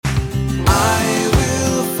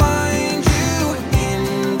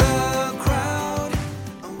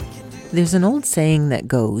There's an old saying that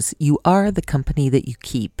goes, you are the company that you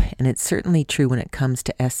keep, and it's certainly true when it comes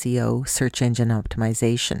to SEO, search engine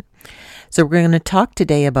optimization. So we're going to talk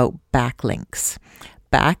today about backlinks.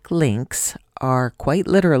 Backlinks are quite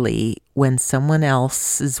literally when someone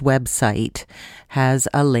else's website has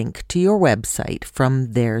a link to your website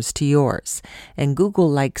from theirs to yours. And Google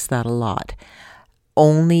likes that a lot.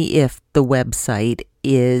 Only if the website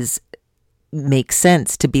makes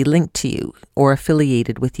sense to be linked to you or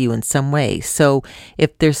affiliated with you in some way. So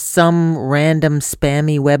if there's some random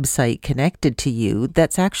spammy website connected to you,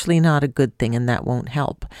 that's actually not a good thing, and that won't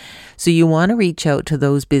help. So you want to reach out to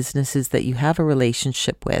those businesses that you have a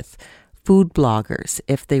relationship with. Food bloggers,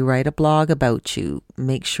 if they write a blog about you,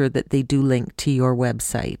 make sure that they do link to your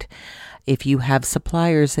website. If you have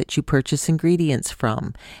suppliers that you purchase ingredients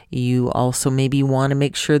from, you also maybe want to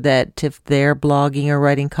make sure that if they're blogging or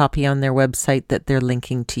writing copy on their website, that they're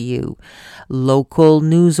linking to you. Local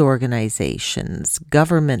news organizations,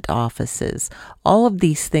 government offices, all of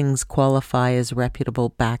these things qualify as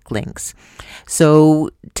reputable backlinks.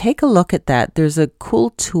 So take a look at that. There's a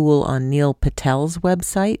cool tool on Neil Patel's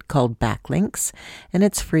website called Backlinks, and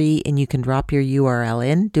it's free, and you can drop your URL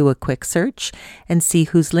in, do a quick search, and see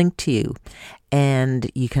who's linked to you.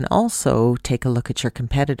 And you can also take a look at your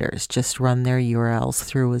competitors. Just run their URLs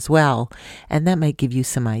through as well, and that might give you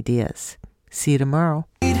some ideas. See you tomorrow.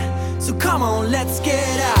 So come on, let's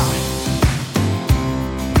get out.